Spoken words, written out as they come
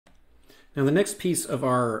Now, the next piece of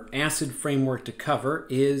our acid framework to cover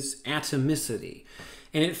is atomicity.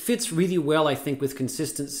 And it fits really well, I think, with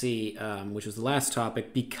consistency, which was the last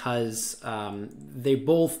topic, because they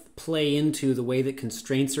both play into the way that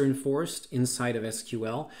constraints are enforced inside of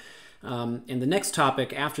SQL. And the next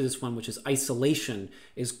topic after this one, which is isolation,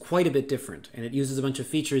 is quite a bit different. And it uses a bunch of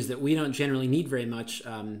features that we don't generally need very much.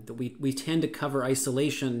 That we tend to cover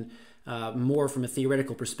isolation more from a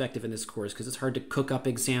theoretical perspective in this course, because it's hard to cook up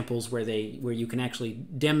examples where you can actually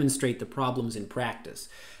demonstrate the problems in practice.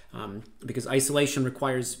 Because isolation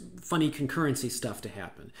requires funny concurrency stuff to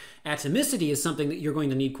happen. Atomicity is something that you're going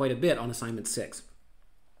to need quite a bit on assignment 6.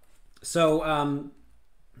 So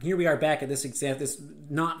here we are back at this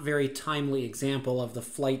not very timely example of the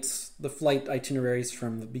flight itineraries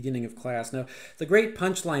from the beginning of class. Now, the great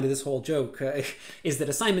punchline to this whole joke is that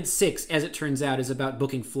assignment 6, as it turns out, is about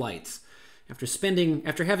booking flights.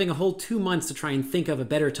 After having a whole 2 months to try and think of a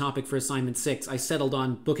better topic for assignment 6, I settled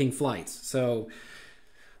on booking flights. So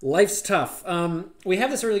life's tough. We have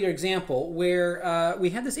this earlier example where we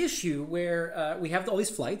had this issue where we have all these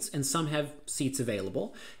flights and some have seats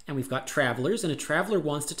available, and we've got travelers, and a traveler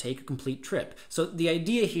wants to take a complete trip. So the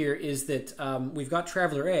idea here is that we've got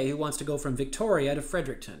traveler A who wants to go from Victoria to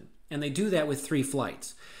Fredericton, and they do that with 3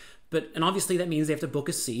 flights. And obviously that means they have to book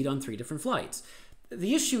a seat on 3 different flights.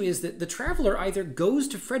 The issue is that the traveler either goes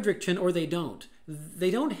to Fredericton or they don't. They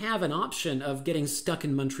don't have an option of getting stuck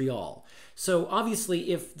in Montreal. So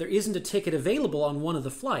obviously, if there isn't a ticket available on one of the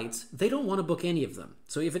flights, they don't want to book any of them.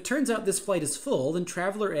 So if it turns out this flight is full, then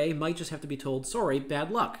traveler A might just have to be told, sorry, bad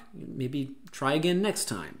luck. Maybe try again next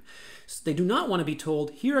time. So they do not want to be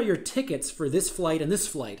told, here are your tickets for this flight and this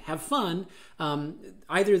flight. Have fun.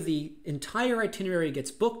 Either the entire itinerary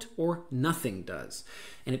gets booked or nothing does.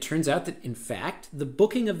 And it turns out that, in fact, the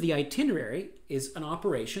booking of the itinerary is an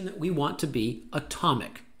operation that we want to be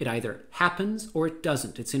atomic. It either happens or it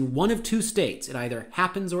doesn't. It's in one of 2 states. It either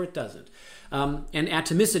happens or it doesn't. And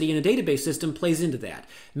atomicity in a database system plays into that.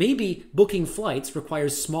 Maybe booking flights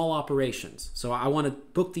requires small operations. So I want to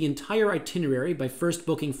book the entire itinerary by first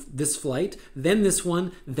booking this flight, then this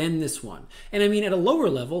one, then this one. And I mean, at a lower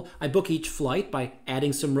level, I book each flight by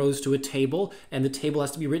adding some rows to a table, and the table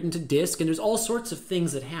has to be written to disk, and there's all sorts of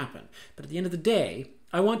things that happen. But at the end of the day,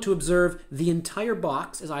 I want to observe the entire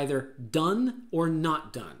box as either done or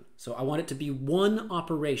not done. So I want it to be one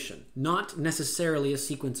operation, not necessarily a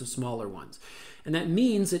sequence of smaller ones. And that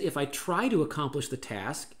means that if I try to accomplish the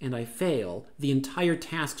task and I fail, the entire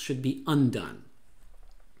task should be undone.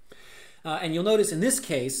 And you'll notice in this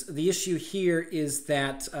case, the issue here is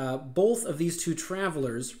that both of these 2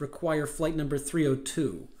 travelers require flight number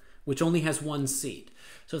 302, which only has 1 seat.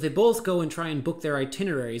 So if they both go and try and book their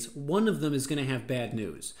itineraries, one of them is going to have bad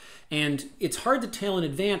news. And it's hard to tell in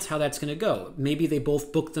advance how that's going to go. Maybe they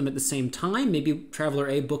both book them at the same time. Maybe traveler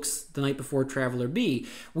A books the night before traveler B.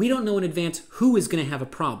 We don't know in advance who is going to have a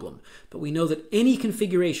problem. But we know that any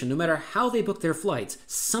configuration, no matter how they book their flights,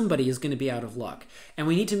 somebody is going to be out of luck. And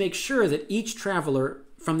we need to make sure that each traveler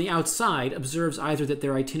from the outside observes either that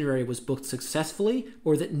their itinerary was booked successfully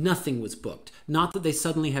or that nothing was booked, not that they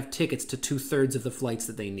suddenly have tickets to 2/3 of the flights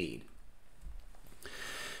that they need.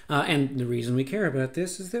 And the reason we care about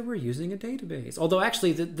this is that we're using a database. Although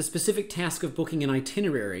actually the specific task of booking an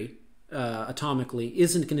itinerary atomically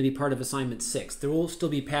isn't going to be part of assignment 6. There will still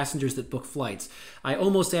be passengers that book flights. I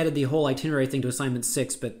almost added the whole itinerary thing to assignment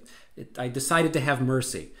 6, but I decided to have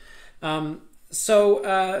mercy.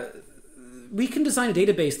 We can design a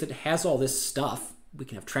database that has all this stuff. We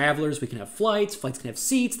can have travelers, we can have flights can have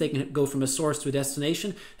seats, they can go from a source to a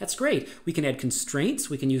destination. That's great. We can add constraints,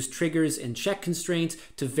 we can use triggers and check constraints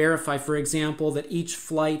to verify, for example, that each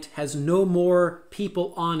flight has no more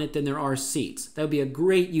people on it than there are seats. That would be a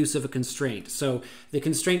great use of a constraint. So the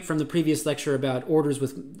constraint from the previous lecture about orders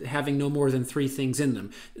with having no more than 3 things in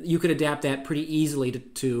them, you could adapt that pretty easily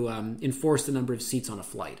to enforce the number of seats on a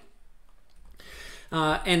flight.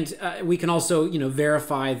 We can also,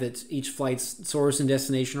 verify that each flight's source and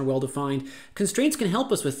destination are well defined. Constraints can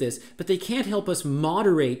help us with this, but they can't help us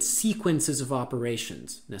moderate sequences of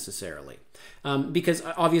operations necessarily. Because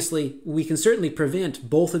obviously we can certainly prevent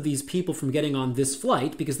both of these people from getting on this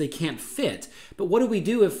flight because they can't fit. But what do we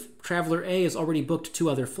do if traveler A has already booked 2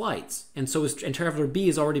 other flights and traveler B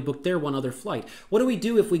has already booked their 1 other flight? What do we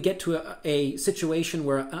do if we get to a situation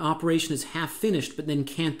where an operation is half finished but then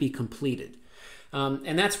can't be completed?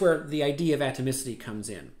 And that's where the idea of atomicity comes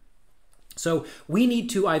in. So we need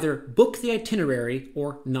to either book the itinerary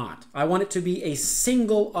or not. I want it to be a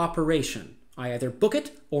single operation. I either book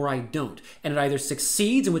it or I don't. And it either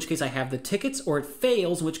succeeds, in which case I have the tickets, or it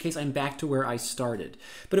fails, in which case I'm back to where I started.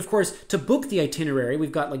 But of course, to book the itinerary,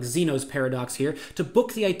 we've got like Zeno's paradox here. To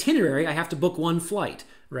book the itinerary, I have to book one flight,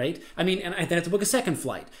 right? I mean, and I then have to book a second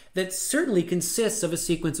flight. That certainly consists of a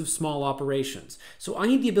sequence of small operations. So I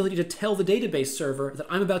need the ability to tell the database server that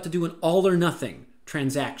I'm about to do an all or nothing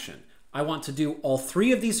transaction. I want to do all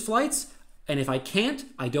 3 of these flights, and if I can't,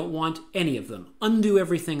 I don't want any of them. Undo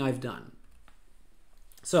everything I've done.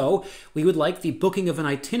 So we would like the booking of an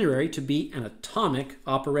itinerary to be an atomic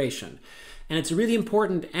operation. And it's a really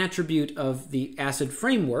important attribute of the ACID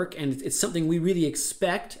framework, and it's something we really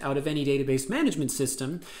expect out of any database management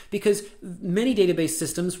system, because many database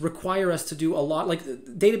systems require us to do a lot. Like,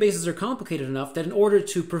 databases are complicated enough that in order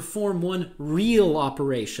to perform one real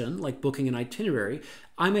operation, like booking an itinerary,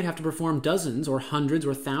 I might have to perform dozens or hundreds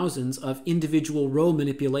or thousands of individual row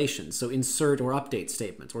manipulations, so insert or update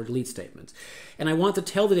statements or delete statements. And I want to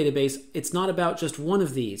tell the database it's not about just one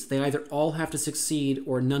of these. They either all have to succeed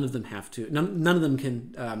or none of them have to. None of them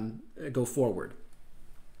can go forward.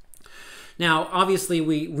 Now, obviously,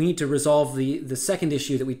 we need to resolve the second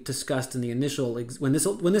issue that we discussed in the initial, when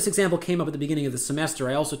this example came up at the beginning of the semester.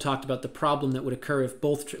 I also talked about the problem that would occur if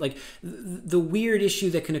both, like the weird issue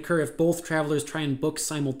that can occur if both travelers try and book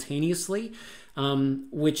simultaneously,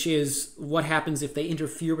 which is what happens if they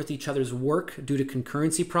interfere with each other's work due to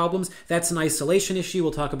concurrency problems. That's an isolation issue.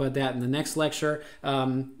 We'll talk about that in the next lecture,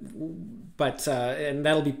 and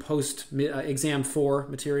that'll be post exam 4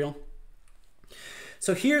 material.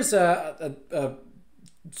 So here's a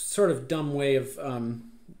sort of dumb way of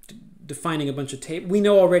defining a bunch of tables. We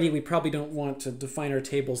know already we probably don't want to define our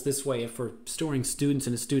tables this way if we're storing students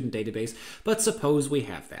in a student database, but suppose we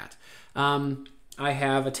have that. I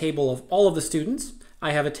have a table of all of the students.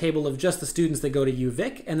 I have a table of just the students that go to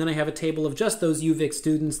UVic, and then I have a table of just those UVic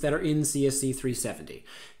students that are in CSC 370.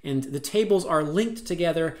 And the tables are linked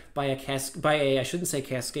together by I shouldn't say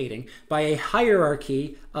cascading, by a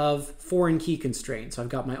hierarchy of foreign key constraints. So I've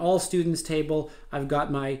got my all students table, I've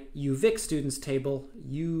got my UVic students table,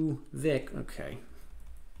 UVic, okay.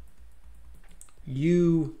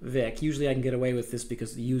 UVic, usually I can get away with this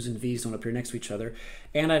because the U's and V's don't appear next to each other.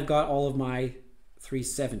 And I've got all of my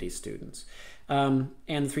 370 students. And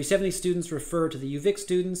the 370 students refer to the UVic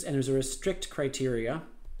students, and there's a restrict criteria.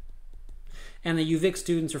 And the UVic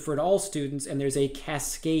students refer to all students, and there's a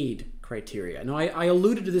cascade criteria. Now, I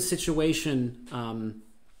alluded to this situation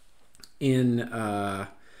in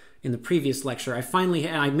the previous lecture.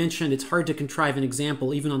 I mentioned it's hard to contrive an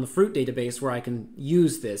example, even on the Fruit database, where I can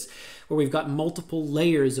use this, where we've got multiple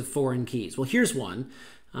layers of foreign keys. Well, here's one.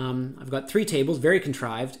 I've got 3 tables, very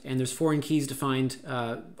contrived, and there's foreign keys defined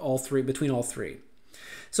between all 3.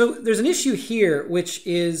 So there's an issue here, which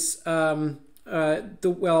is, well,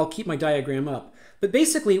 I'll keep my diagram up. But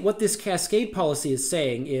basically what this cascade policy is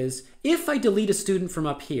saying is, if I delete a student from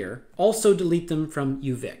up here, also delete them from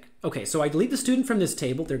UVic. Okay, so I delete the student from this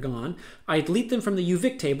table, they're gone. I delete them from the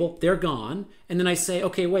UVic table, they're gone. And then I say,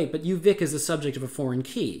 okay, wait, but UVic is the subject of a foreign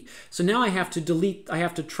key. So now I have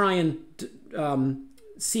to try and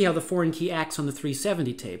see how the foreign key acts on the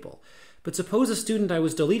 370 table. But suppose a student I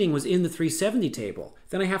was deleting was in the 370 table.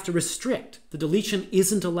 Then I have to restrict. The deletion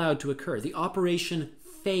isn't allowed to occur. The operation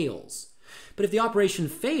fails. But if the operation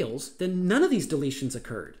fails, then none of these deletions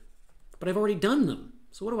occurred. But I've already done them.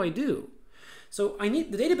 So what do I do? So the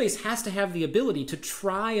database has to have the ability to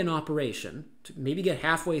try an operation, to maybe get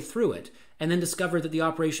halfway through it, and then discover that the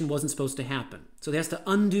operation wasn't supposed to happen. So it has to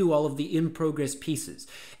undo all of the in-progress pieces.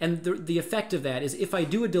 And the effect of that is if I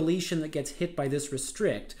do a deletion that gets hit by this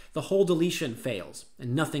restrict, the whole deletion fails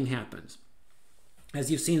and nothing happens. As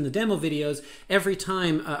you've seen in the demo videos, every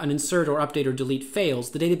time an insert or update or delete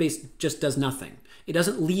fails, the database just does nothing. It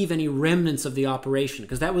doesn't leave any remnants of the operation,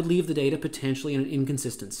 because that would leave the data potentially in an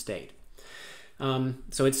inconsistent state.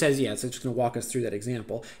 So it says, yeah, so it's just going to walk us through that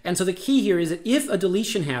example. And so the key here is that if a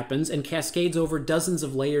deletion happens and cascades over dozens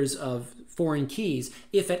of layers of foreign keys,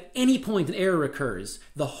 if at any point an error occurs,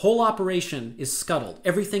 the whole operation is scuttled.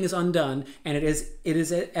 Everything is undone, and it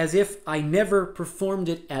is as if I never performed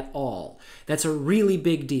it at all. That's a really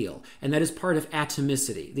big deal, and that is part of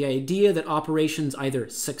atomicity. The idea that operations either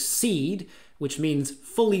succeed, which means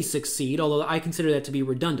fully succeed, although I consider that to be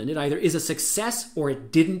redundant. It either is a success or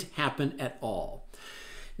it didn't happen at all.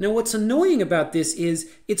 Now, what's annoying about this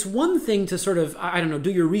is it's one thing to sort of,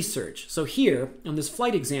 do your research. So here, on this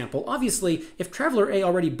flight example, obviously, if Traveler A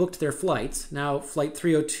already booked their flights, now Flight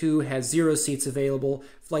 302 has 0 seats available,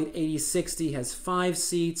 Flight 8060 has 5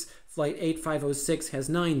 seats, Flight 8506 has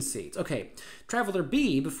 9 seats. Okay, traveler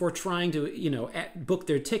B, before trying to, book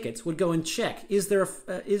their tickets, would go and check, is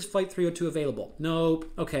Flight 302 available? Nope.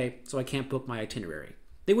 Okay, so I can't book my itinerary.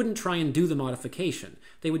 They wouldn't try and do the modification.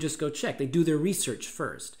 They would just go check. They do their research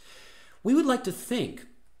first. We would like to think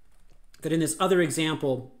that in this other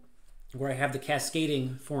example, where I have the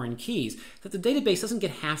cascading foreign keys, that the database doesn't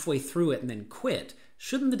get halfway through it and then quit.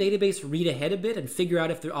 Shouldn't the database read ahead a bit and figure out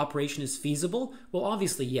if the operation is feasible? Well,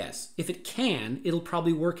 obviously, yes. If it can, it'll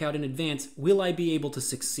probably work out in advance. Will I be able to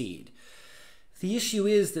succeed? The issue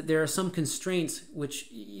is that there are some constraints which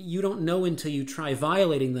you don't know until you try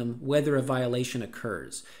violating them whether a violation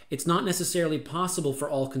occurs. It's not necessarily possible for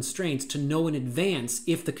all constraints to know in advance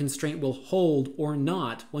if the constraint will hold or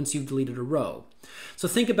not once you've deleted a row. So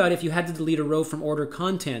think about if you had to delete a row from order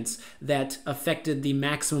contents that affected the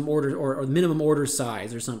maximum order or minimum order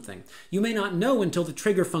size or something. You may not know until the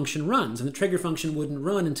trigger function runs, and the trigger function wouldn't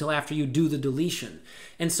run until after you do the deletion.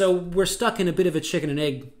 And so we're stuck in a bit of a chicken and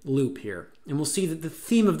egg loop here. And we'll see that the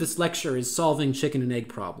theme of this lecture is solving chicken and egg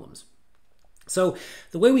problems. So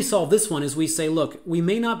the way we solve this one is we say, look, we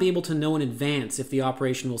may not be able to know in advance if the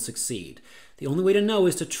operation will succeed. The only way to know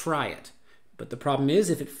is to try it. But the problem is,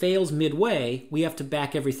 if it fails midway, we have to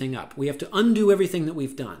back everything up. We have to undo everything that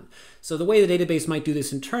we've done. So the way the database might do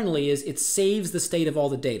this internally is it saves the state of all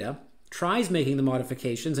the data, tries making the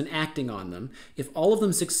modifications and acting on them. If all of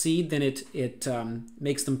them succeed, then it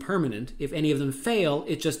makes them permanent. If any of them fail,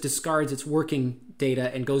 it just discards its working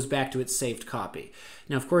data and goes back to its saved copy.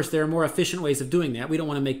 Now, of course, there are more efficient ways of doing that. We don't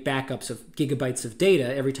want to make backups of gigabytes of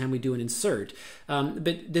data every time we do an insert. But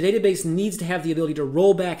the database needs to have the ability to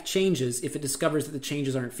roll back changes if it discovers that the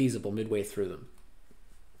changes aren't feasible midway through them.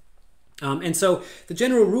 And so the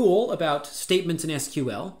general rule about statements in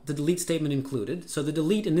SQL, the delete statement included. So the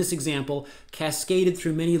delete in this example cascaded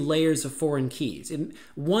through many layers of foreign keys.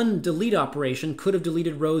 One delete operation could have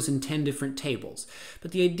deleted rows in 10 different tables.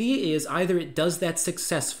 But the idea is either it does that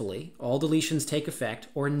successfully, all deletions take effect,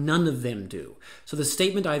 or none of them do. So the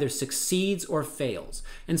statement either succeeds or fails.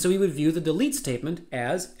 And so we would view the delete statement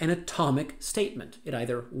as an atomic statement. It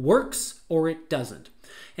either works or it doesn't.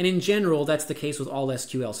 And in general, that's the case with all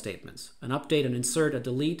SQL statements. An update, an insert, a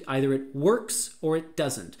delete, either it works or it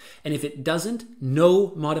doesn't. And if it doesn't,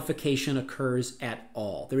 no modification occurs at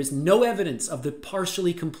all. There is no evidence of the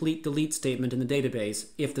partially complete delete statement in the database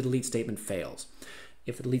if the delete statement fails.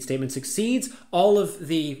 If the delete statement succeeds, all of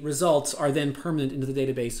the results are then permanent into the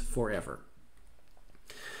database forever.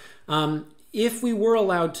 If we were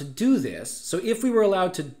allowed to do this, so if we were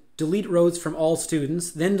allowed to delete rows from all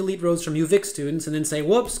students, then delete rows from UVic students, and then say,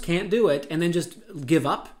 whoops, can't do it, and then just give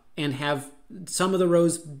up and have some of the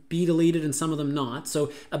rows be deleted and some of them not,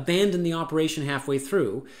 so abandon the operation halfway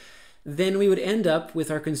through, then we would end up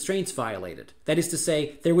with our constraints violated. That is to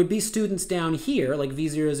say, there would be students down here, like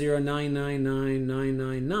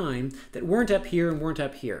V009999999, that weren't up here and weren't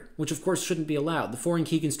up here, which of course shouldn't be allowed. The foreign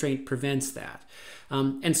key constraint prevents that.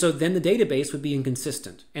 And so then the database would be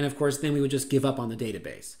inconsistent. And of course, then we would just give up on the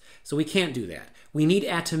database. So we can't do that. We need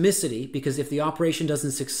atomicity because if the operation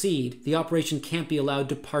doesn't succeed, the operation can't be allowed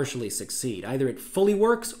to partially succeed. Either it fully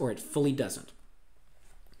works or it fully doesn't.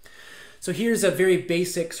 So here's a very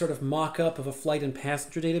basic sort of mock-up of a flight and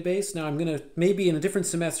passenger database. Now I'm going to, maybe in a different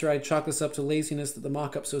semester I'd chalk this up to laziness that the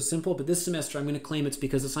mock-up's so simple, but this semester I'm going to claim it's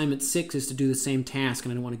because assignment 6 is to do the same task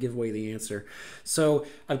and I don't want to give away the answer. So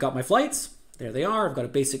I've got my flights. There they are. I've got a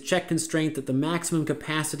basic check constraint that the maximum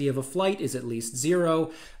capacity of a flight is at least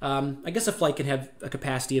 0. I guess a flight can have a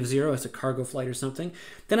capacity of 0. It's a cargo flight or something.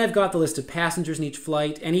 Then I've got the list of passengers in each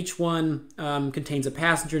flight, and each one contains a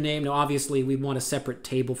passenger name. Now, obviously, we want a separate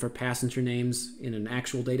table for passenger names in an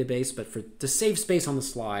actual database, but to save space on the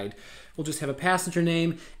slide, we'll just have a passenger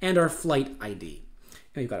name and our flight ID.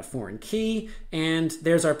 Now, you've got a foreign key, and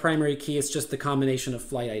there's our primary key. It's just the combination of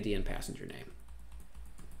flight ID and passenger name.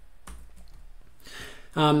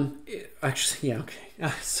 Actually, yeah,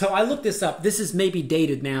 okay. So I looked this up. This is maybe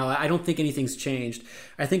dated now. I don't think anything's changed.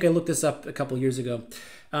 I think I looked this up a couple years ago.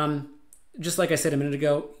 Just like I said a minute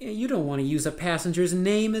ago, you don't want to use a passenger's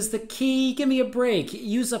name as the key. Give me a break.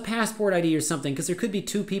 Use a passport ID or something, because there could be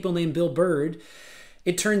 2 people named Bill Bird.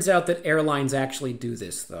 It turns out that airlines actually do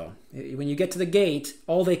this, though. When you get to the gate,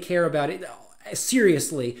 all they care about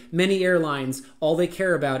seriously, many airlines, all they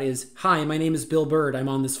care about is, hi, my name is Bill Bird. I'm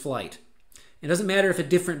on this flight. It doesn't matter if a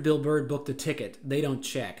different Bill Bird booked the ticket. They don't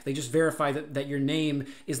check. They just verify that your name,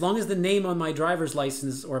 as long as the name on my driver's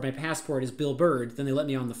license or my passport is Bill Bird, then they let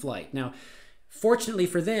me on the flight. Now, fortunately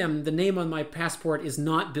for them, the name on my passport is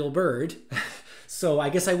not Bill Bird. So I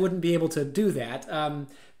guess I wouldn't be able to do that.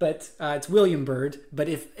 But it's William Byrd. But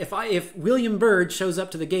if William Byrd shows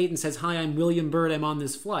up to the gate and says, "Hi, I'm William Byrd. I'm on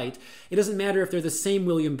this flight," it doesn't matter if they're the same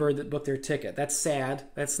William Byrd that booked their ticket. That's sad.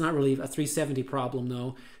 That's not really a 370 problem,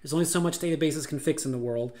 though. There's only so much databases can fix in the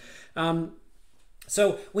world.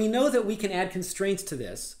 So we know that we can add constraints to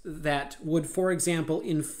this that would, for example,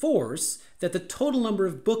 enforce that the total number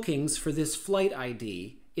of bookings for this flight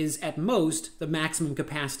ID is at most the maximum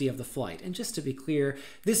capacity of the flight. And just to be clear,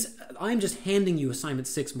 I'm just handing you assignment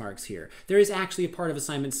 6 marks here. There is actually a part of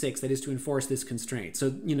assignment 6 that is to enforce this constraint.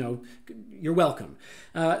 So, you're welcome.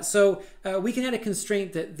 We can add a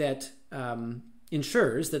constraint that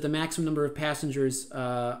ensures that the maximum number of passengers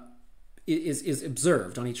is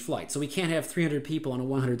observed on each flight. So we can't have 300 people on a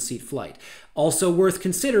 100-seat flight. Also worth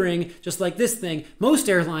considering, just like this thing, most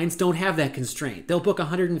airlines don't have that constraint. They'll book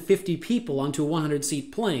 150 people onto a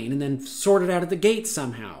 100-seat plane and then sort it out at the gate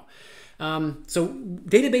somehow. So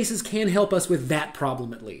databases can help us with that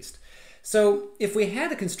problem at least. So if we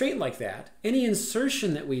had a constraint like that, any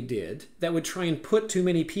insertion that we did that would try and put too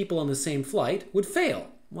many people on the same flight would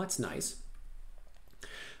fail. Well, that's nice.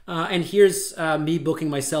 And here's me booking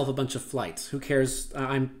myself a bunch of flights. Who cares?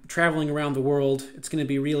 I'm traveling around the world. It's going to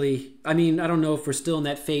be really... I don't know if we're still in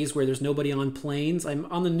that phase where there's nobody on planes.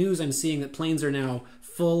 On the news, I'm seeing that planes are now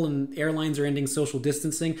full and airlines are ending social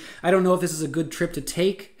distancing. I don't know if this is a good trip to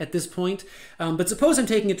take at this point. But suppose I'm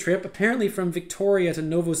taking a trip, apparently from Victoria to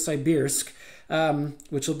Novosibirsk,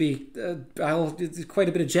 which will be quite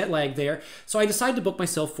a bit of jet lag there. So I decide to book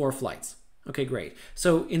myself 4 flights. Okay, great.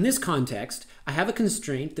 So in this context, I have a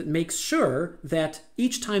constraint that makes sure that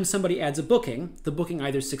each time somebody adds a booking, the booking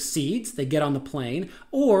either succeeds, they get on the plane,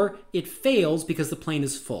 or it fails because the plane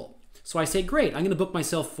is full. So I say, great, I'm going to book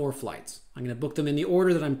myself 4 flights. I'm going to book them in the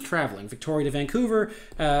order that I'm traveling, Victoria to Vancouver,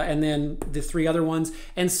 and then the 3 other ones.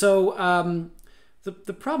 And so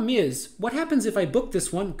the problem is, what happens if I book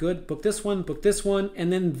this one, good, book this one,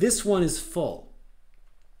 and then this one is full?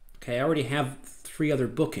 Okay, I already have 3 other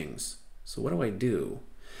bookings. So what do I do?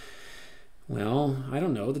 Well, I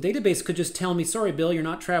don't know. The database could just tell me, sorry, Bill, you're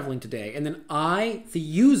not traveling today. And then I, the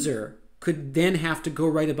user, could then have to go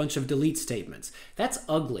write a bunch of delete statements. That's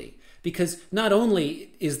ugly. Because not only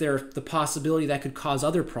is there the possibility that could cause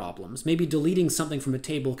other problems, maybe deleting something from a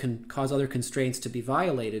table can cause other constraints to be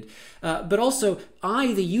violated, but also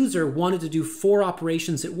I, the user, wanted to do 4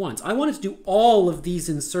 operations at once. I wanted to do all of these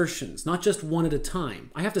insertions, not just one at a time.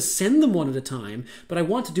 I have to send them one at a time, but I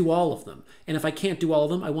want to do all of them. And if I can't do all of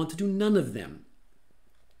them, I want to do none of them.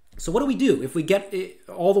 So what do we do if we get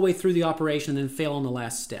all the way through the operation and then fail on the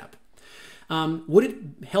last step? Would it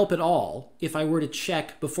help at all if I were to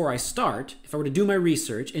check before I start, if I were to do my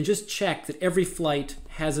research and just check that every flight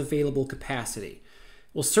has available capacity?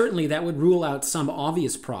 Well, certainly that would rule out some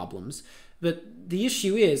obvious problems, but the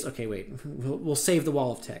issue is, okay, wait, we'll save the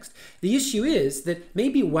wall of text. The issue is that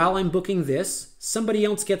maybe while I'm booking this, somebody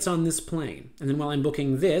else gets on this plane. And then while I'm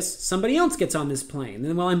booking this, somebody else gets on this plane. And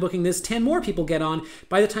then while I'm booking this, 10 more people get on.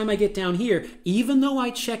 By the time I get down here, even though I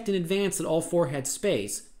checked in advance that all 4 had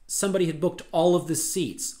space, somebody had booked all of the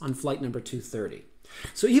seats on flight number 230.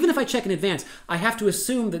 So even if I check in advance, I have to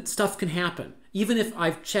assume that stuff can happen. Even if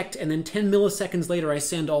I've checked and then 10 milliseconds later I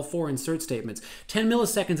send all 4 insert statements. 10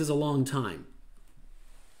 milliseconds is a long time.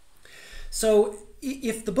 So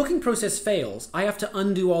if the booking process fails, I have to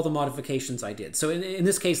undo all the modifications I did. So in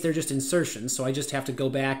this case, they're just insertions, so I just have to go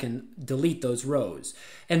back and delete those rows.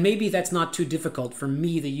 And maybe that's not too difficult for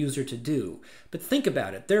me, the user, to do. But think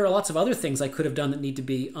about it. There are lots of other things I could have done that need to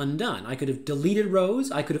be undone. I could have deleted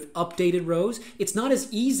rows. I could have updated rows. It's not as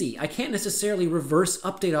easy. I can't necessarily reverse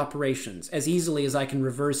update operations as easily as I can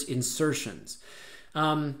reverse insertions.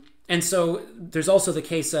 And so there's also the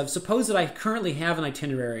case of, suppose that I currently have an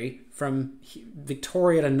itinerary from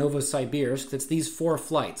Victoria to Novosibirsk that's these 4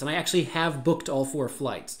 flights, and I actually have booked all 4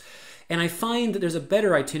 flights. And I find that there's a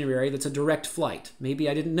better itinerary that's a direct flight. Maybe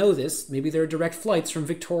I didn't know this. Maybe there are direct flights from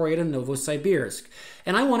Victoria to Novosibirsk.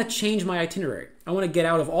 And I want to change my itinerary. I want to get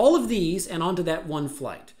out of all of these and onto that one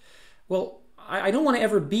flight. Well, I don't want to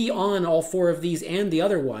ever be on all 4 of these and the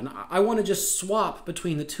other one. I want to just swap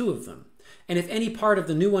between the 2 of them. And if any part of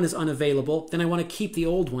the new one is unavailable, then I want to keep the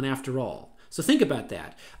old one after all. So think about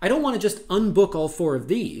that. I don't want to just unbook all 4 of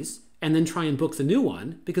these and then try and book the new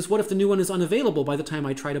one, because what if the new one is unavailable by the time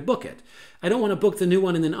I try to book it? I don't want to book the new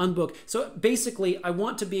one and then unbook. So basically, I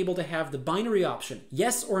want to be able to have the binary option,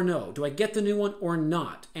 yes or no. Do I get the new one or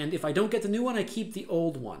not? And if I don't get the new one, I keep the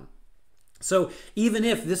old one. So even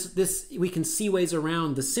if we can see ways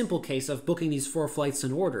around the simple case of booking these 4 flights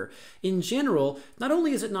in order, in general, not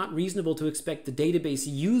only is it not reasonable to expect the database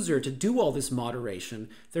user to do all this moderation,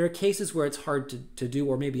 there are cases where it's hard to do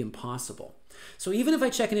or maybe impossible. So even if I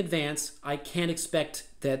check in advance, I can't expect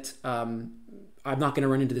that I'm not going to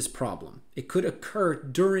run into this problem. It could occur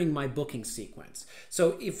during my booking sequence.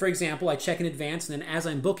 So if, for example, I check in advance and then as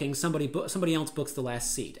I'm booking, somebody else books the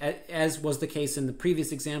last seat, as was the case in the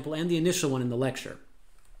previous example and the initial one in the lecture.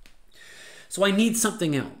 So I need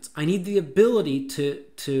something else. I need the ability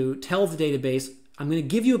to tell the database, I'm going to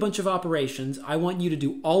give you a bunch of operations. I want you to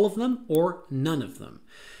do all of them or none of them.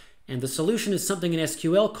 And the solution is something in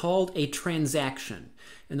SQL called a transaction.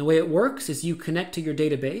 And the way it works is you connect to your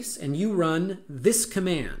database and you run this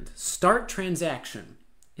command, start transaction,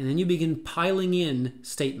 and then you begin piling in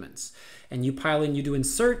statements. And you pile in, you do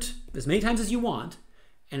insert as many times as you want,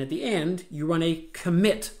 and at the end, you run a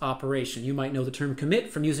commit operation. You might know the term commit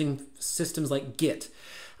from using systems like Git.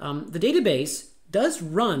 The database does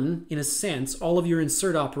run, in a sense, all of your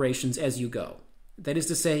insert operations as you go. That is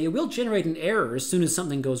to say, it will generate an error as soon as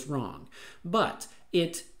something goes wrong, but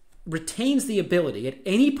it retains the ability at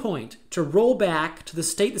any point to roll back to the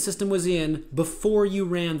state the system was in before you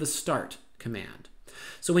ran the start command.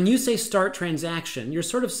 So when you say start transaction, you're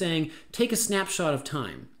sort of saying, take a snapshot of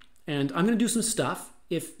time, and I'm going to do some stuff.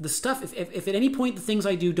 If at any point the things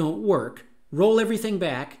I do don't work, roll everything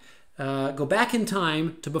back, go back in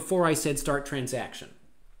time to before I said start transaction.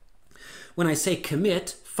 When I say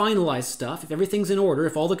commit, finalize stuff, if everything's in order,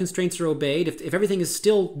 if all the constraints are obeyed, if everything is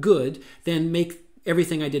still good, then make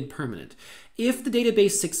everything I did permanent. If the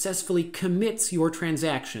database successfully commits your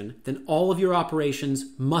transaction, then all of your operations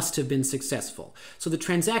must have been successful. So the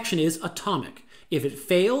transaction is atomic. If it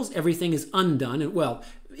fails, everything is undone. And well,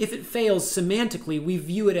 if it fails semantically, we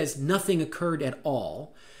view it as nothing occurred at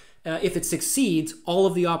all. If it succeeds, all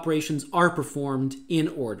of the operations are performed in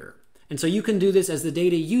order. And so you can do this as the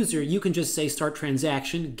data user. You can just say start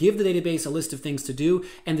transaction, give the database a list of things to do,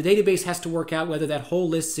 and the database has to work out whether that whole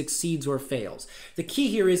list succeeds or fails. The key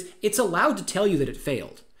here is it's allowed to tell you that it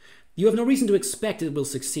failed. You have no reason to expect it will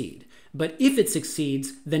succeed. But if it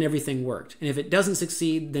succeeds, then everything worked. And if it doesn't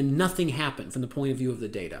succeed, then nothing happened from the point of view of the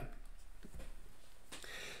data.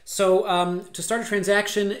 So to start a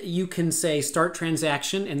transaction, you can say start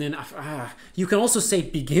transaction, and then you can also say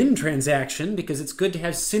begin transaction, because it's good to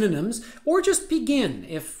have synonyms, or just begin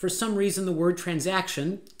if for some reason the word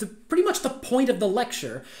transaction, pretty much the point of the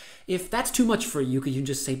lecture, if that's too much for you, you can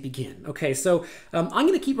just say begin. Okay, so I'm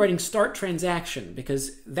going to keep writing start transaction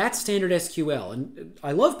because that's standard SQL. And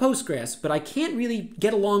I love Postgres, but I can't really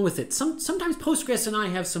get along with it. Sometimes Postgres and I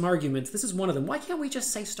have some arguments. This is one of them. Why can't we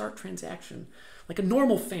just say start transaction? Like a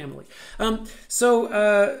normal family. I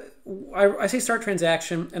say start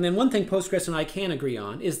transaction, and then one thing Postgres and I can agree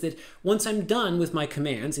on is that once I'm done with my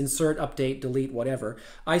commands, insert, update, delete, whatever,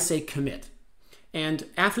 I say commit. And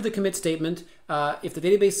after the commit statement, if the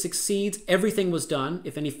database succeeds, everything was done.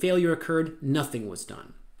 If any failure occurred, nothing was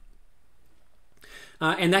done.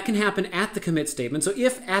 And that can happen at the commit statement. So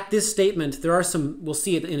if at this statement, there are some, we'll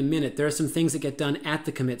see it in a minute, there are some things that get done at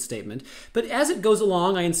the commit statement. But as it goes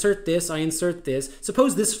along, I insert this, I insert this.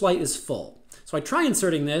 Suppose this flight is full. So I try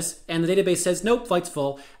inserting this, and the database says, nope, flight's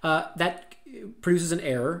full. That produces an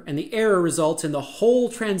error, and the error results in the whole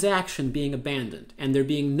transaction being abandoned, and there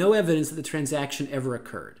being no evidence that the transaction ever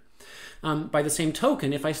occurred. By the same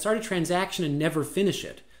token, if I start a transaction and never finish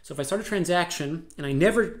it, so if I start a transaction and I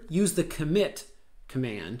never use the commit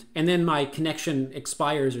command, and then my connection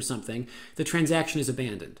expires or something, the transaction is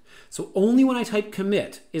abandoned. So only when I type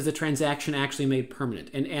commit is the transaction actually made permanent,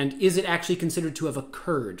 and is it actually considered to have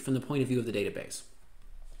occurred from the point of view of the database.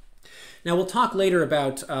 Now we'll talk later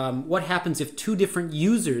about what happens if two different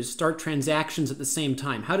users start transactions at the same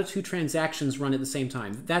time. How do two transactions run at the same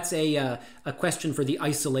time? That's a question for the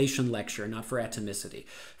isolation lecture, not for atomicity.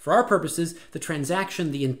 For our purposes, the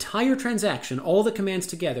transaction, the entire transaction, all the commands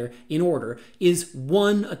together in order, is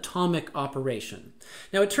one atomic operation.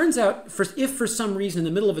 Now it turns out, if for some reason in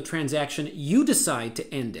the middle of a transaction you decide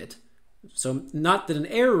to end it, so not that an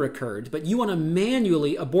error occurred, but you want to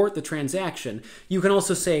manually abort the transaction, you can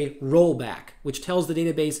also say rollback, which tells the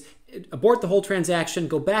database, abort the whole transaction,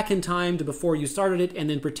 go back in time to before you started it, and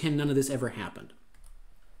then pretend none of this ever happened.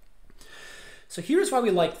 So here's why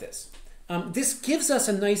we like this. This gives us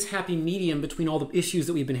a nice happy medium between all the issues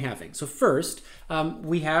that we've been having. So first,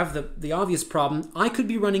 we have the obvious problem. I could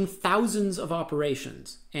be running thousands of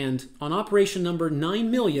operations, and on operation number 9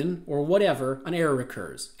 million or whatever, an error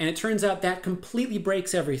occurs. And it turns out that completely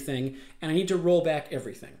breaks everything, and I need to roll back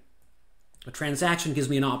everything. A transaction gives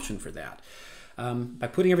me an option for that. By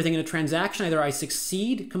putting everything in a transaction, either I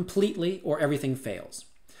succeed completely or everything fails.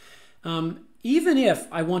 Even if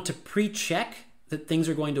I want to pre-check that things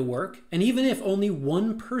are going to work, and even if only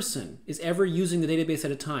one person is ever using the database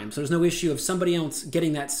at a time, so there's no issue of somebody else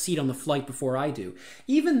getting that seat on the flight before I do,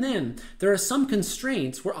 even then, there are some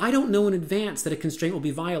constraints where I don't know in advance that a constraint will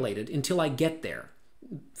be violated until I get there.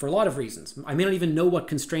 For a lot of reasons. I may not even know what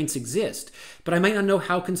constraints exist, but I might not know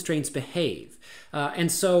how constraints behave.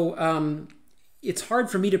 And so it's hard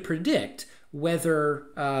for me to predict whether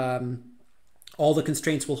all the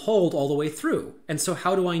constraints will hold all the way through. And so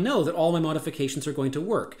how do I know that all my modifications are going to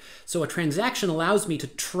work? So a transaction allows me to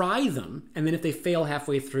try them, and then if they fail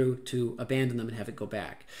halfway through, to abandon them and have it go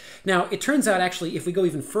back. Now, it turns out actually, if we go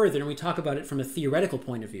even further and we talk about it from a theoretical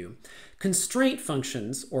point of view, constraint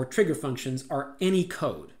functions or trigger functions are any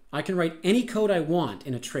code. I can write any code I want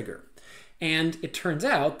in a trigger. And it turns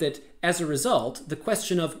out that as a result, the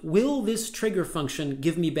question of will this trigger function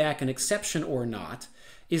give me back an exception or not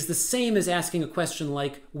is the same as asking a question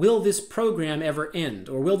like, will this program ever end?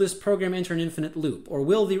 Or will this program enter an infinite loop? Or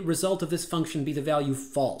will the result of this function be the value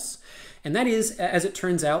false? And that is, as it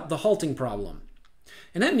turns out, the halting problem.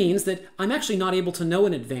 And that means that I'm actually not able to know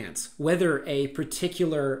in advance whether a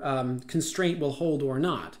particular constraint will hold or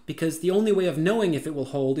not, because the only way of knowing if it will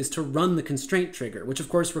hold is to run the constraint trigger, which of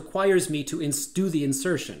course requires me to do the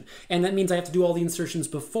insertion. And that means I have to do all the insertions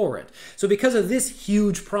before it. So because of this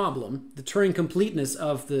huge problem, the Turing completeness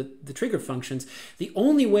of the trigger functions, the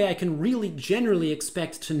only way I can really generally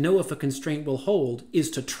expect to know if a constraint will hold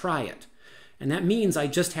is to try it. And that means I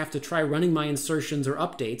just have to try running my insertions or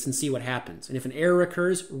updates and see what happens. And if an error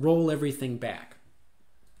occurs, roll everything back.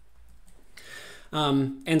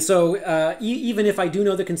 And so even if I do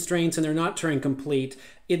know the constraints and they're not Turing complete,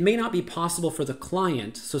 it may not be possible for the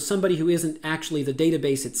client, so somebody who isn't actually the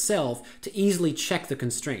database itself, to easily check the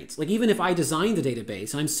constraints. Like even if I design the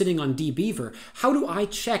database and I'm sitting on dbeaver, how do I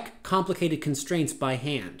check complicated constraints by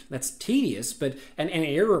hand? That's tedious and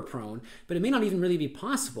error prone, but it may not even really be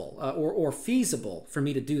possible or feasible for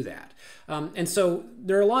me to do that. And so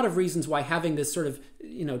there are a lot of reasons why having this sort of,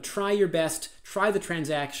 try your best, try the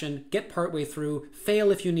transaction, get partway through, fail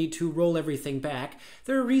if you need to, roll everything back.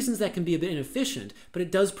 There are reasons that can be a bit inefficient, but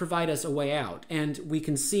it does provide us a way out. And we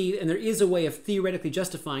can see, and there is a way of theoretically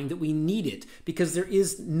justifying that we need it, because there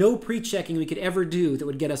is no pre-checking we could ever do that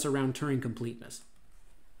would get us around Turing completeness.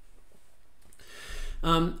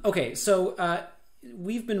 Okay, so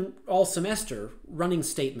we've been all semester running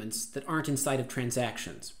statements that aren't inside of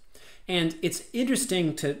transactions. And it's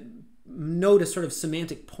interesting to note a sort of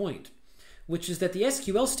semantic point, which is that the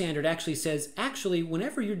SQL standard actually says,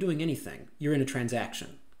 whenever you're doing anything, you're in a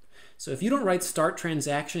transaction. So if you don't write start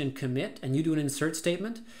transaction and commit, and you do an insert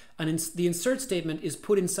statement, the insert statement is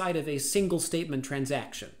put inside of a single statement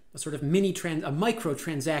transaction, a sort of a micro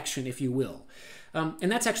transaction, if you will.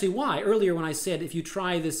 And that's actually why earlier when I said if you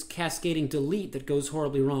try this cascading delete that goes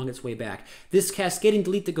horribly wrong, it's way back. This cascading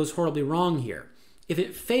delete that goes horribly wrong here, if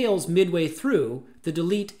it fails midway through, the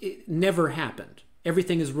delete never happened.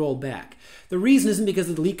 Everything is rolled back. The reason isn't because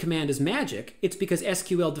the delete command is magic, it's because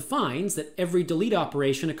SQL defines that every delete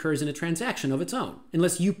operation occurs in a transaction of its own,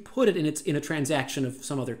 unless you put it in a transaction of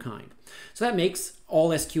some other kind. So that makes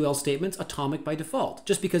all SQL statements atomic by default,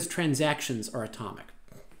 just because transactions are atomic.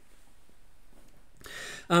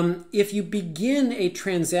 If you begin a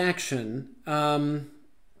transaction,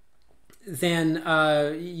 then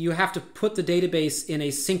you have to put the database in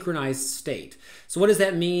a synchronized state. So what does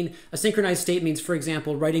that mean? A synchronized state means, for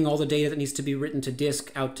example, writing all the data that needs to be written to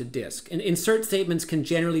disk out to disk. And insert statements can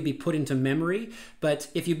generally be put into memory, but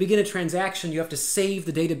if you begin a transaction, you have to save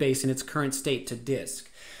the database in its current state to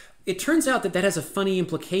disk. It turns out that has a funny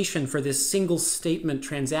implication for this single statement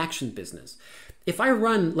transaction business. If I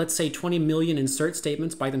run, let's say, 20 million insert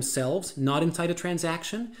statements by themselves, not inside a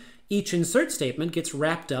transaction, each insert statement gets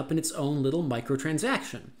wrapped up in its own little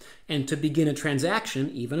microtransaction. And to begin a transaction,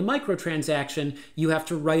 even a microtransaction, you have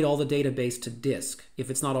to write all the database to disk if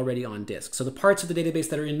it's not already on disk. So the parts of the database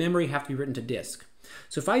that are in memory have to be written to disk.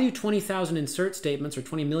 So if I do 20,000 insert statements or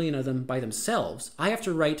 20 million of them by themselves, I have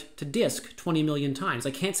to write to disk 20 million times.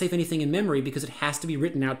 I can't save anything in memory because it has to be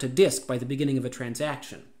written out to disk by the beginning of a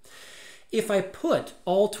transaction. If I put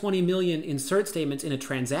all 20 million insert statements in a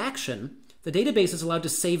transaction, the database is allowed to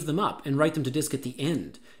save them up and write them to disk at the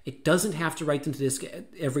end. It doesn't have to write them to disk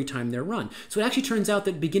every time they're run. So it actually turns out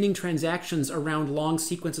that beginning transactions around long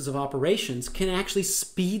sequences of operations can actually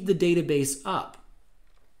speed the database up.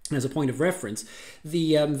 As a point of reference,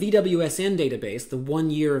 the VWSN database, the 1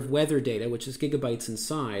 year of weather data, which is gigabytes in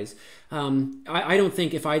size, I don't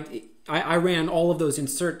think if I ran all of those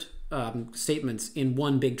insert statements in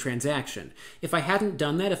one big transaction. If I hadn't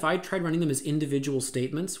done that, if I tried running them as individual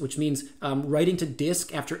statements, which means writing to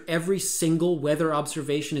disk after every single weather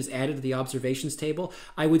observation is added to the observations table,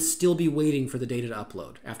 I would still be waiting for the data to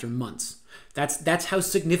upload after months. That's how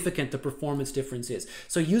significant the performance difference is.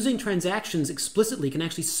 So using transactions explicitly can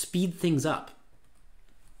actually speed things up.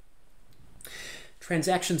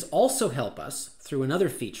 Transactions also help us, through another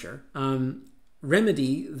feature,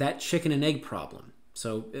 remedy that chicken and egg problem.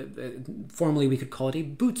 So formally we could call it a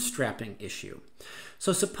bootstrapping issue.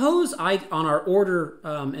 So suppose on our order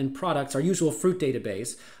and products, our usual fruit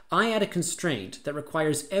database, I add a constraint that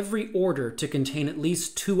requires every order to contain at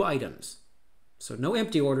least 2 items. So no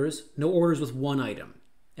empty orders, no orders with 1 item.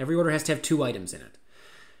 Every order has to have 2 items in it.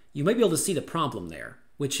 You might be able to see the problem there,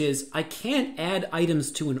 which is I can't add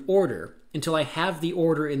items to an order until I have the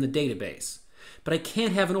order in the database. But I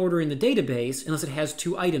can't have an order in the database unless it has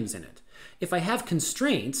 2 items in it. If I have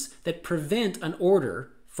constraints that prevent an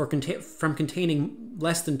order from containing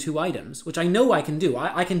less than 2 items, which I know I can do,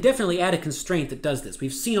 I can definitely add a constraint that does this.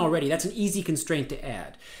 We've seen already that's an easy constraint to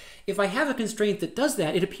add. If I have a constraint that does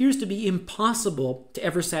that, it appears to be impossible to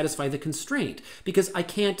ever satisfy the constraint because I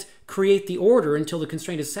can't create the order until the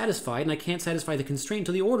constraint is satisfied, and I can't satisfy the constraint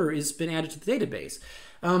until the order has been added to the database.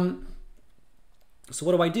 So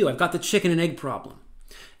what do? I've got the chicken and egg problem.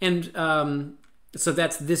 And so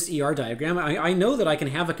that's this ER diagram. I know that I can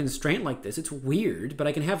have a constraint like this. It's weird, but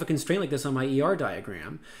I can have a constraint like this on my ER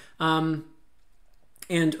diagram.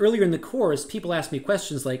 And earlier in the course, people asked me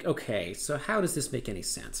questions like, okay, so how does this make any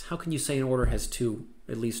sense? How can you say an order has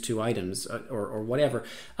at least two items or whatever?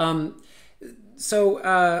 So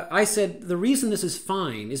I said the reason this is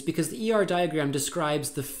fine is because the ER diagram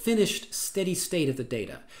describes the finished steady state of the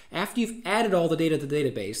data. After you've added all the data to the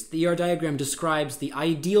database, the ER diagram describes the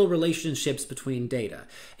ideal relationships between data.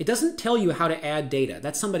 It doesn't tell you how to add data.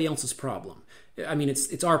 That's somebody else's problem. I mean,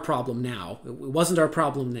 it's our problem now. It wasn't our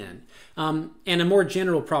problem then. And a more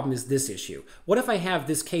general problem is this issue. What if I have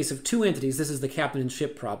this case of 2 entities? This is the captain and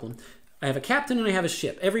ship problem. I have a captain and I have a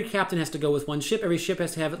ship. Every captain has to go with one ship. Every ship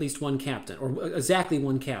has to have at least one captain, or exactly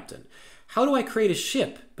one captain. How do I create a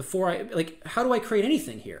ship before how do I create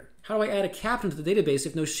anything here? How do I add a captain to the database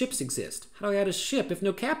if no ships exist? How do I add a ship if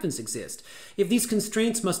no captains exist? If these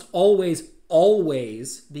constraints must always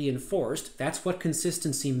be enforced, that's what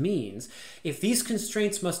consistency means. If these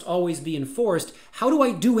constraints must always be enforced, how do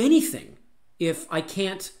I do anything if I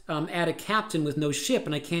can't add a captain with no ship,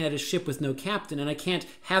 and I can't add a ship with no captain, and I can't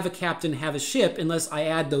have a captain have a ship unless I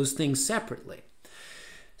add those things separately?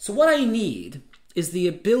 So what I need is the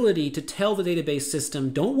ability to tell the database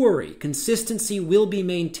system, don't worry, consistency will be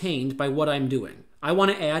maintained by what I'm doing. I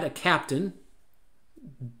want to add a captain,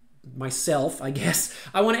 myself, I guess.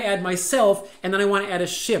 I want to add myself, and then I want to add a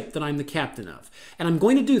ship that I'm the captain of. And I'm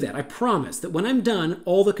going to do that. I promise that when I'm done,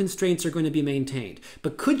 all the constraints are going to be maintained.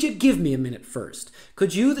 But could you give me a minute first?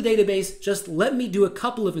 Could you, the database, just let me do a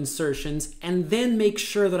couple of insertions and then make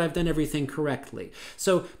sure that I've done everything correctly?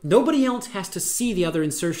 So nobody else has to see the other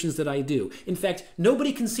insertions that I do. In fact,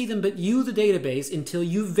 nobody can see them but you, the database, until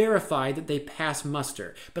you verify that they pass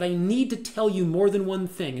muster. But I need to tell you more than one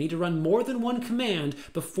thing. I need to run more than one command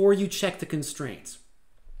before you check the constraints.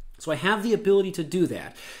 So I have the ability to do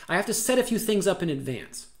that. I have to set a few things up in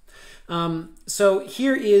advance. So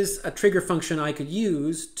here is a trigger function I could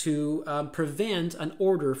use to prevent an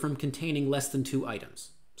order from containing less than 2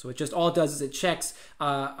 items. So it just all it does is it checks.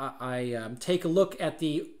 I take a look at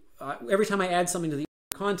the every time I add something to the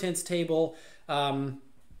contents table.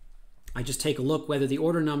 I just take a look whether the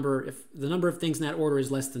order number, if the number of things in that order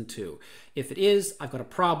is less than 2. If it is, I've got a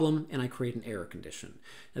problem and I create an error condition.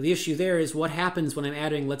 Now the issue there is what happens when I'm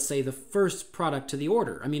adding, let's say, the first product to the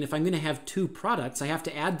order. I mean, if I'm going to have 2 products, I have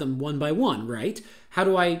to add them one by one, right? How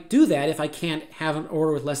do I do that if I can't have an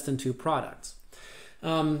order with less than 2 products?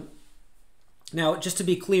 Now, just to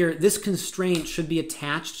be clear, this constraint should be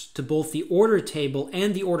attached to both the order table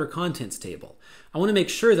and the order contents table. I want to make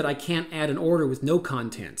sure that I can't add an order with no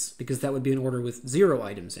contents, because that would be an order with 0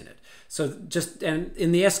 items in it. So and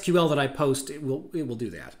in the SQL that I post, it will do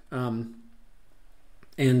that.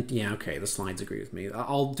 And yeah, okay, the slides agree with me.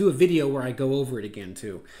 I'll do a video where I go over it again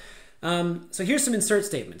too. So here's some insert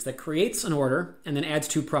statements that creates an order and then adds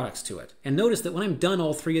 2 products to it. And notice that when I'm done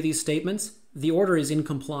all 3 of these statements, the order is in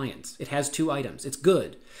compliance. It has 2 items. It's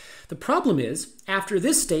good. The problem is, after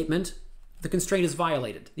this statement, the constraint is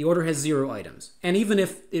violated. The order has 0 items. And even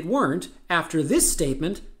if it weren't, after this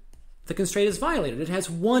statement, the constraint is violated. It has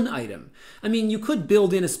one item. I mean, you could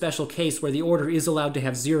build in a special case where the order is allowed to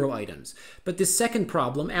have 0 items. But this second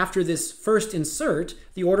problem, after this first insert,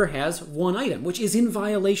 the order has one item, which is in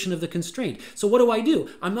violation of the constraint. So what do?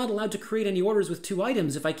 I'm not allowed to create any orders with 2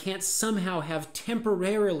 items if I can't somehow have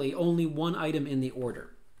temporarily only one item in the order.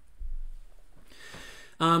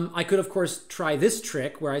 I could, of course, try this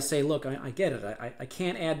trick where I say, look, I get it. I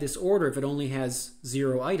can't add this order if it only has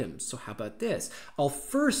 0 items. So how about this? I'll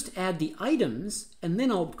first add the items, and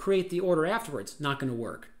then I'll create the order afterwards. Not going to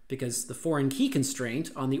work, because the foreign key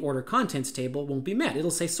constraint on the order contents table won't be met.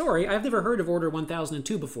 It'll say, sorry, I've never heard of order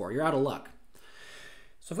 1002 before. You're out of luck.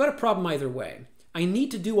 So I've got a problem either way. I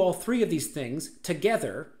need to do all 3 of these things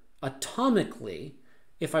together, atomically,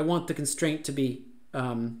 if I want the constraint to be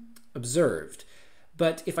observed.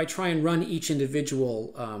 But if I try and run each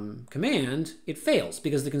individual command, it fails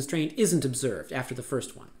because the constraint isn't observed after the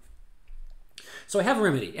first one. So I have a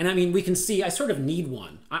remedy. And I mean, we can see I sort of need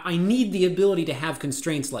one. I need the ability to have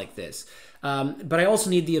constraints like this. But I also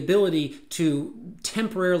need the ability to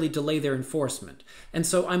temporarily delay their enforcement. And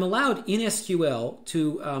so I'm allowed in SQL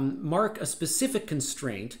to mark a specific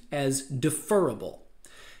constraint as deferrable.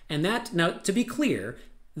 And that, now to be clear,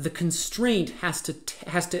 the constraint has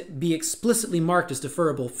to be explicitly marked as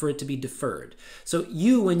deferrable for it to be deferred. So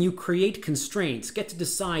you, when you create constraints, get to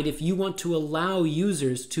decide if you want to allow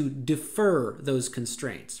users to defer those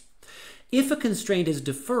constraints. If a constraint is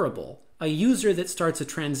deferrable, a user that starts a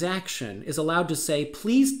transaction is allowed to say,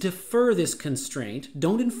 please defer this constraint,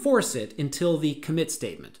 don't enforce it until the commit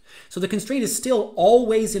statement. So the constraint is still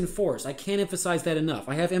always enforced. I can't emphasize that enough.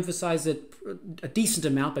 I have emphasized it a decent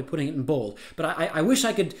amount by putting it in bold, but I wish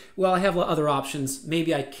I could, well, I have other options.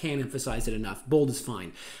 Maybe I can't emphasize it enough. Bold is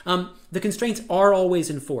fine. The constraints are always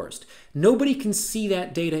enforced. Nobody can see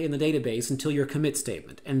that data in the database until your commit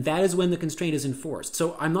statement, and that is when the constraint is enforced.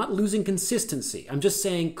 So I'm not losing consistency. I'm just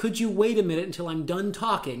saying, could you wait a minute until I'm done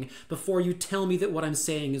talking before you tell me that what I'm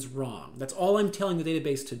saying is wrong? That's all I'm telling the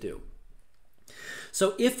database to do.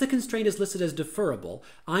 So if the constraint is listed as deferrable,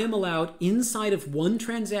 I am allowed inside of one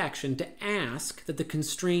transaction to ask that the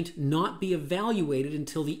constraint not be evaluated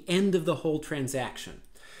until the end of the whole transaction.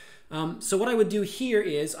 So what I would do here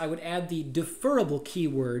is I would add the deferrable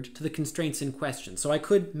keyword to the constraints in question. So I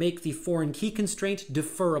could make the foreign key constraint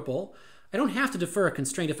deferrable. I don't have to defer a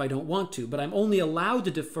constraint if I don't want to, but I'm only allowed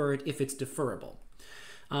to defer it if it's deferrable.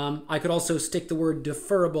 I could also stick the word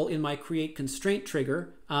deferrable in my create constraint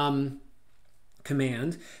trigger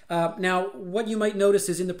command. Now, what you might notice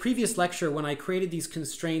is in the previous lecture when I created these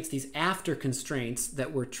constraints, these after constraints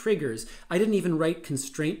that were triggers, I didn't even write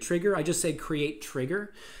constraint trigger. I just said create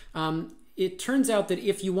trigger. It turns out that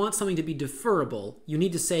if you want something to be deferrable, you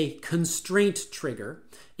need to say constraint trigger.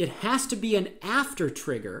 It has to be an after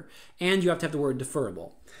trigger, and you have to have the word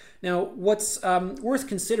deferrable. Now, what's worth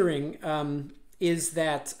considering is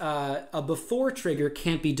that a before trigger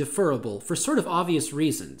can't be deferrable for sort of obvious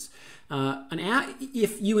reasons.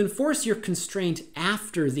 If you enforce your constraint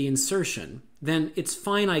after the insertion, then it's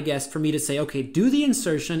fine, I guess, for me to say, okay, do the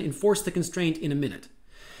insertion, enforce the constraint in a minute.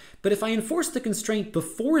 But if I enforce the constraint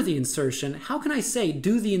before the insertion, how can I say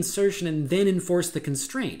do the insertion and then enforce the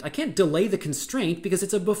constraint? I can't delay the constraint because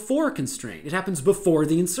it's a before constraint. It happens before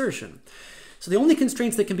the insertion. So the only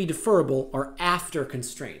constraints that can be deferrable are after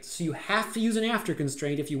constraints. So you have to use an after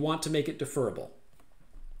constraint if you want to make it deferrable.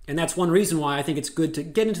 And that's one reason why I think it's good to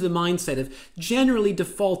get into the mindset of generally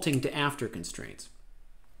defaulting to after constraints.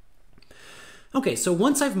 Okay, so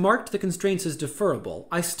once I've marked the constraints as deferrable,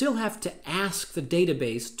 I still have to ask the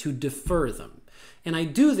database to defer them. And I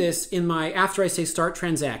do this after I say start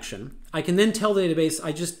transaction. I can then tell the database,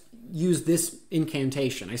 I just use this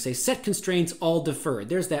incantation. I say set constraints all deferred.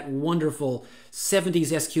 There's that wonderful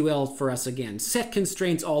 70s SQL for us again. Set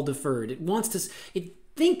constraints all deferred. It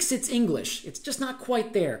thinks it's English. It's just not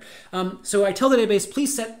quite there. So I tell the database,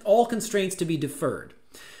 please set all constraints to be deferred.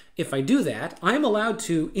 If I do that, I'm allowed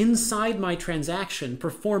to, inside my transaction,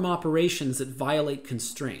 perform operations that violate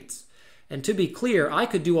constraints. And to be clear, I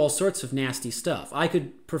could do all sorts of nasty stuff. I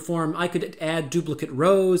could add duplicate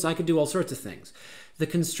rows, I could do all sorts of things. The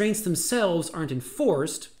constraints themselves aren't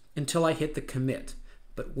enforced until I hit the commit.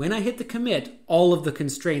 But when I hit the commit, all of the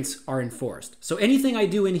constraints are enforced. So anything I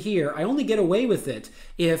do in here, I only get away with it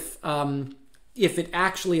if it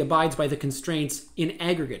actually abides by the constraints in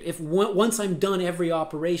aggregate. Once I'm done every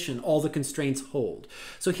operation, all the constraints hold.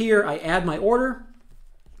 So here I add my order,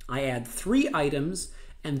 I add 3 items,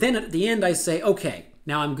 and then at the end I say, okay,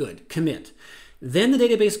 now I'm good, commit. Then the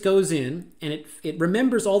database goes in and it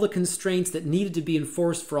remembers all the constraints that needed to be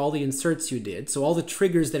enforced for all the inserts you did. So all the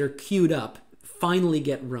triggers that are queued up finally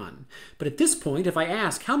get run. But at this point, if I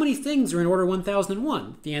ask how many things are in order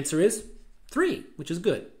 1001, the answer is 3, which is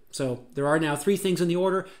good. So there are now 3 things in the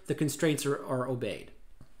order. The constraints are obeyed.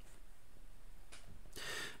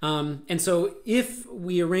 And so if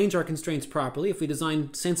we arrange our constraints properly, if we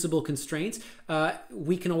design sensible constraints,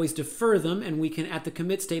 we can always defer them, and we can, at the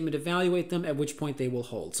commit statement, evaluate them, at which point they will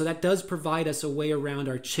hold. So that does provide us a way around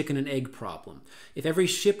our chicken and egg problem. If every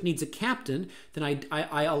ship needs a captain, then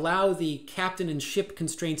I allow the captain and ship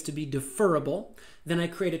constraints to be deferrable. Then I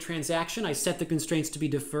create a transaction. I set the constraints to be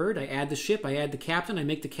deferred. I add the ship, I add the captain, I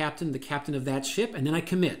make the captain of that ship, and then I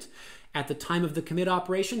commit. At the time of the commit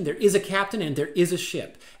operation, there is a captain and there is a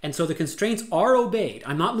ship. And so the constraints are obeyed.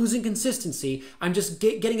 I'm not losing consistency. I'm just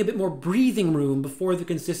getting a bit more breathing room before the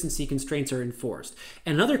consistency constraints are enforced.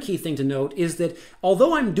 And another key thing to note is that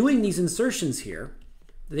although I'm doing these insertions here,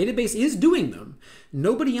 the database is doing them,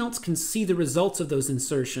 nobody else can see the results of those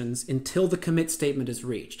insertions until the commit statement is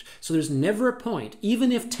reached. So there's never a point,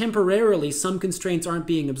 even if temporarily some constraints aren't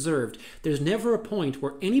being observed, there's never a point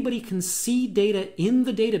where anybody can see data in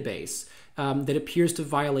the database that appears to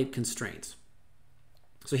violate constraints.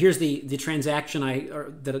 So here's the transaction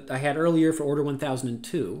that I had earlier for order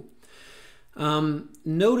 1002.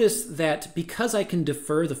 Notice that because I can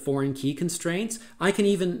defer the foreign key constraints, I can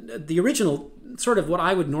even, the original, sort of what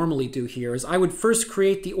I would normally do here is I would first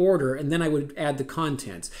create the order and then I would add the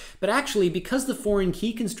contents. But actually, because the foreign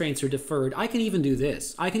key constraints are deferred, I can even do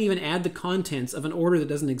this. I can even add the contents of an order that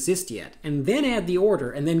doesn't exist yet, and then add the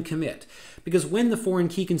order and then commit. Because when the foreign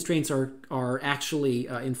key constraints are actually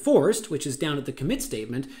enforced, which is down at the commit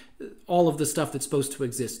statement, all of the stuff that's supposed to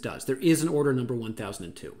exist does. There is an order number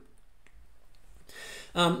 1002.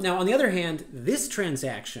 Now, on the other hand, this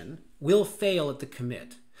transaction will fail at the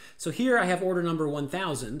commit. So here I have order number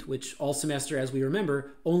 1000, which all semester, as we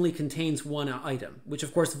remember, only contains one item, which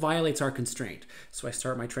of course violates our constraint. So I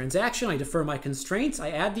start my transaction, I defer my constraints, I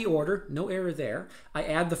add the order, no error there. I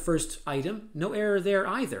add the first item, no error there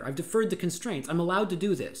either. I've deferred the constraints. I'm allowed to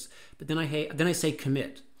do this. But then I say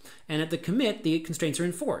commit. And at the commit, the constraints are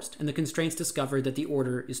enforced, and the constraints discover that the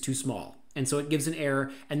order is too small. And so it gives an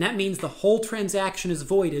error, and that means the whole transaction is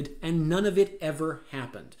voided, and none of it ever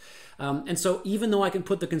happened. And so even though I can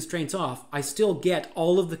put the constraints off, I still get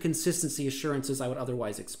all of the consistency assurances I would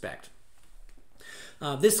otherwise expect.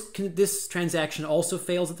 This transaction also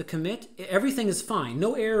fails at the commit. Everything is fine.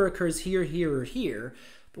 No error occurs here, here, or here.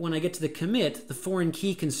 But when I get to the commit, the foreign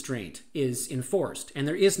key constraint is enforced, and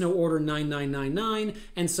there is no order 9999,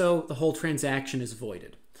 and so the whole transaction is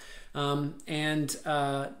voided.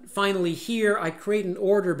 Finally here, I create an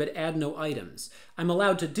order but add no items. I'm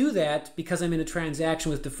allowed to do that because I'm in a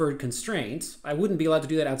transaction with deferred constraints. I wouldn't be allowed to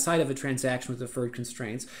do that outside of a transaction with deferred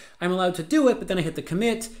constraints. I'm allowed to do it, but then I hit the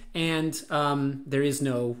commit, and there's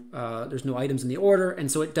no items in the order,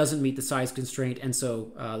 and so it doesn't meet the size constraint, and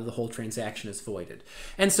so the whole transaction is voided.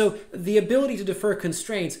 And so the ability to defer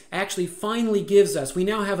constraints actually finally gives us, we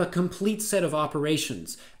now have a complete set of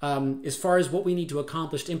operations as far as what we need to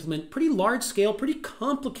accomplish to implement pretty large-scale, pretty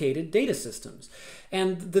complicated data systems.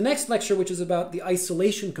 And the next lecture, which is about the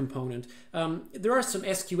isolation component, there are some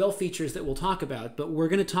SQL features that we'll talk about, but we're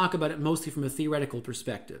going to talk about it mostly from a theoretical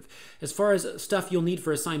perspective. As far as stuff you'll need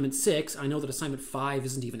for assignment 6, I know that assignment 5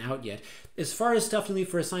 isn't even out yet. As far as stuff you'll need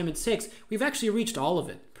for assignment 6, we've actually reached all of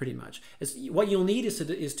it, pretty much. What you'll need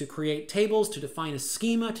is to create tables, to define a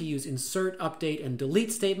schema, to use insert, update, and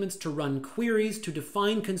delete statements, to run queries, to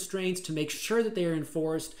define constraints, to make sure that they are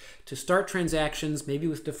enforced, to start transactions, maybe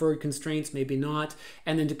with deferred constraints, maybe not,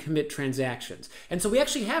 and then to commit transactions. And so we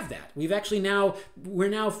actually have that. We're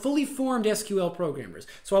now fully formed SQL programmers.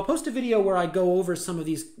 So I'll post a video where I go over some of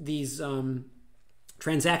these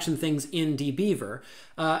transaction things in dbeaver.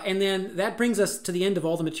 And then that brings us to the end of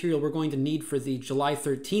all the material we're going to need for the July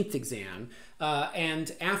 13th exam.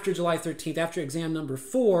 And after July 13th, after exam number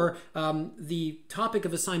 4, the topic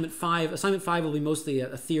of assignment 5 will be mostly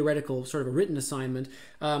a theoretical, sort of a written assignment.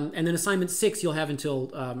 And then assignment 6 you'll have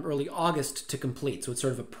until early August to complete. So it's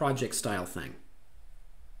sort of a project style thing.